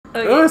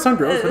Okay. Oh, that sounds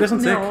gross. But I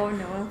sound sick.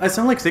 No. I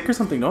sound like sick or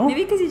something, no?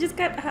 Maybe because you just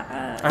got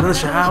out of the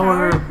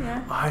shower.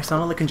 Yeah. Oh, I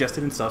sound like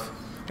congested and stuff.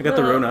 I got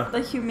the Rona.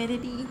 The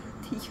humidity.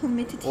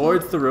 Or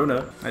it's the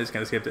Rona. I just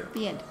kind of skipped it.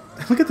 The end.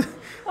 Look at the...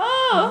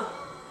 Oh!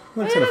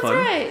 That's yeah, kind of fun.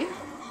 Right.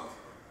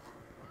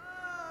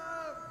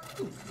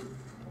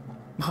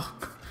 Oh.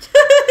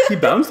 He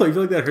bounced like, I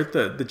feel like that hurt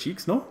the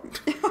cheeks, no?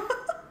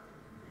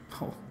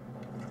 Oh.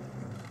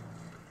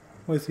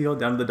 Why is he all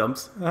down to the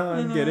dumps?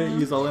 I get it.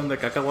 He's all in the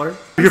caca water.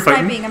 You're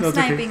fighting. I'm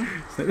sniping.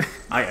 Okay.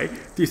 Aye.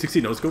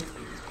 360 no scope.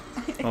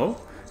 Oh,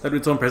 that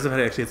was so impressive how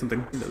I actually hit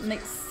something.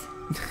 Nice.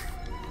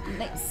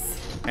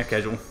 Nice. Act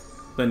casual.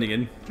 Blending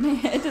in. My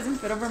head doesn't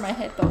fit over my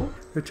head though.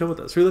 They're chill with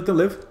us. Should we let them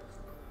live?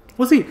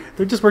 Well, see,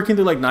 they're just working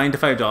through like 9 to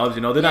 5 jobs,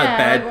 you know? They're not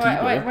bad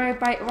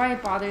people. Why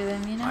bother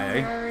them, you know? Aye.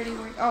 They're already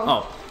working.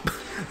 Oh.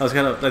 That was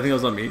kind of, I think that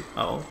was on me.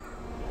 Oh.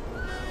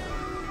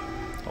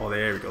 Oh,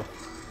 there we go.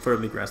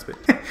 Firmly grasp it.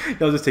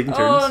 I was just taking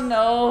turns. Oh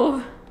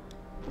no.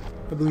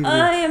 I believe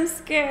I am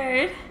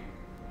scared.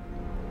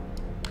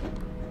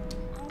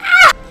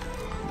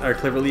 Our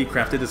cleverly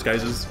crafted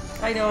disguises.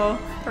 I know.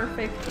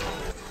 Perfect.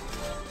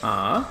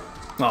 Oh,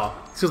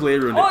 it's just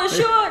Leia ruined it. Oh,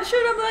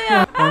 shoot him,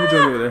 Leia! Let me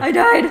join you over there. I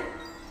died.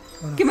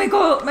 Give my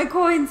gold, my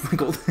coins. My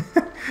gold.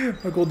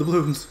 My gold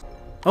doubloons.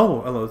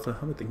 Oh, hello, it's a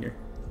helmet thing here.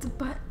 It's a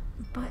button.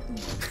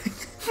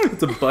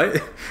 It's a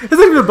butt. It's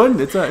not even a button.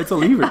 It's a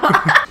lever.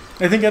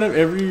 I think out of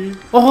every.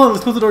 Oh, hold on.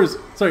 Let's close the doors.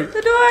 Sorry.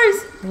 The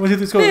doors. 1,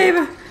 2, 3, go.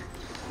 Babe.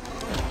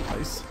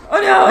 Nice. Oh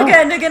no!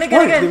 Again.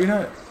 What? Did we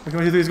not? Okay,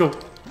 1, 2, 3, go.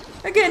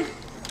 Again.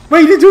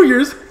 Wait, you didn't do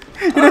yours.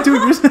 You're not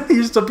doing yours.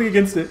 You're just jumping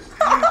against it.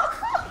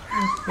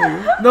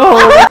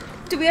 No.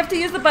 Do we have to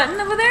use the button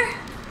over there?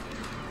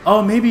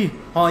 Oh, maybe.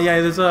 Oh,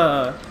 yeah. There's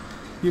a.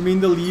 You mean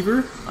the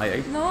lever?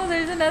 Aye. No,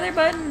 there's another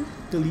button.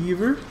 The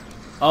lever?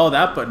 Oh,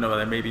 that button over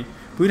there, maybe.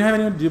 We don't have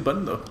anyone to do a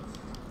button though.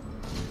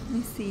 Let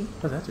me see.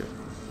 What's that do?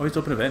 Oh, it's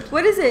open a vent.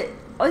 What is it?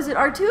 Oh, is it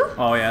R2?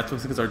 Oh yeah, I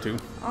think it's R2.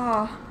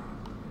 Oh.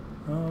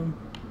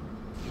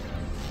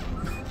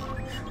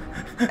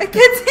 I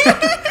can't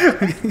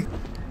see.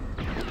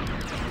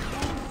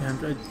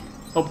 Yeah,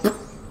 oh,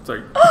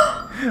 sorry.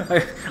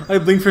 I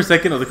blinked for a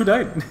second. I was like, who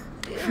died?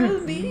 It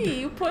was me.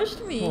 You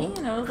pushed me. Oh.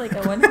 And I was like,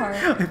 I went hard.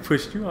 I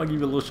pushed you. I'll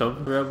give you a little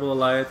shove. The Rebel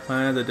Alliance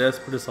planned a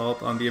desperate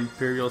assault on the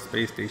Imperial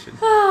Space Station.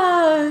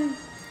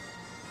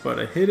 But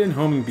a hidden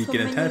homing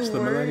beacon attached to the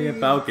Millennium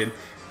Falcon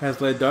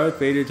has led Darth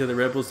Vader to the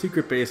Rebels'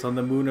 secret base on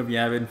the moon of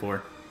Yavin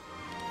 4.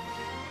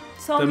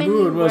 The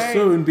moon will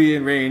soon be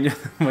in range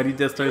of the mighty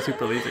Death Star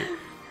super laser.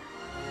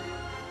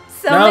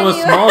 Now a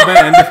small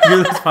band of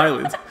fearless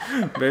pilots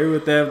bear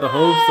with them the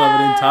hopes of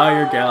an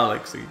entire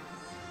galaxy.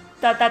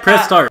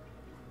 Press start.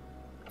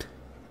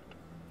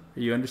 Are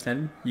you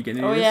understanding? You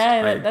getting it? Oh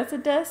yeah, that's a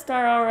Death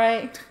Star,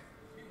 alright.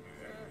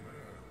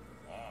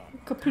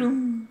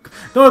 Kaploom.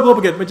 No, I blow up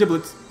again. My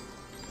giblets.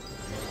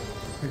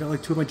 I got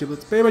like 2 of my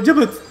giblets. Babe, my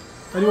giblets!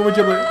 I need one more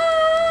giblet.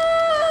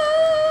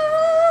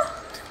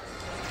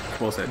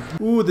 Well said.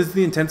 Ooh, this is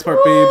the intense part,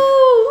 babe.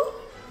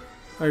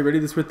 Are you ready?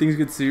 This is where things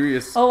get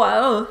serious. Oh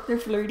wow, they're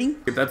flirting.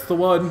 Okay, that's the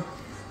one.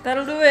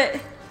 That'll do it.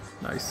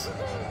 Nice.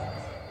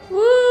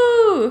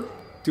 Woo!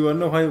 Do you want to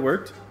know how it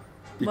worked?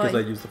 Because Why?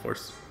 I used the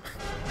Force.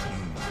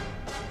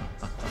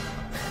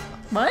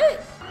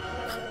 What?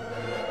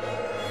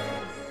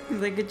 He's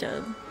like, good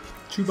job.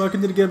 Chewbacca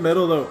didn't get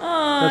medal though.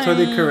 That's why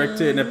they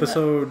corrected it in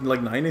episode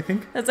like 9, I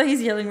think. That's why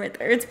he's yelling right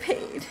there. It's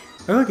paid.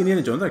 I like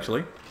Indiana Jones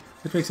actually.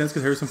 Which makes sense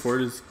because Harrison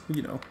Ford is,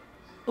 you know.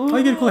 Ooh, oh,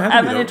 you get a cool hat.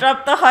 I'm gonna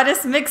drop the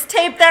hottest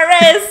mixtape there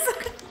is.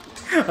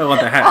 I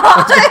want the hat.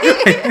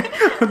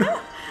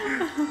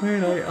 Wait,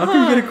 how can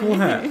you get a cool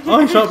hat? Oh,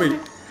 he shot me.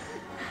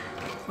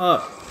 I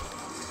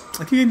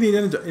can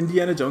get the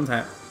Indiana Jones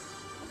hat.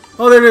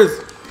 Oh, there it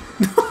is.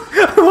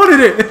 I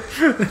wanted it.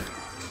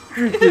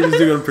 You're just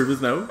doing it on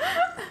purpose now.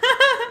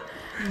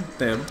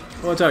 Damn.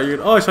 Watch out.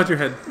 Oh, I shot your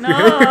head. No,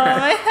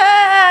 my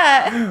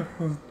hat.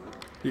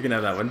 You can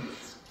have that one.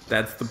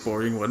 That's the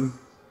boring one.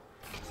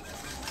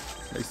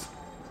 Nice.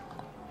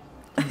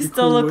 I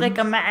still look like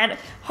a mad,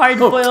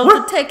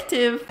 hard-boiled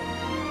detective.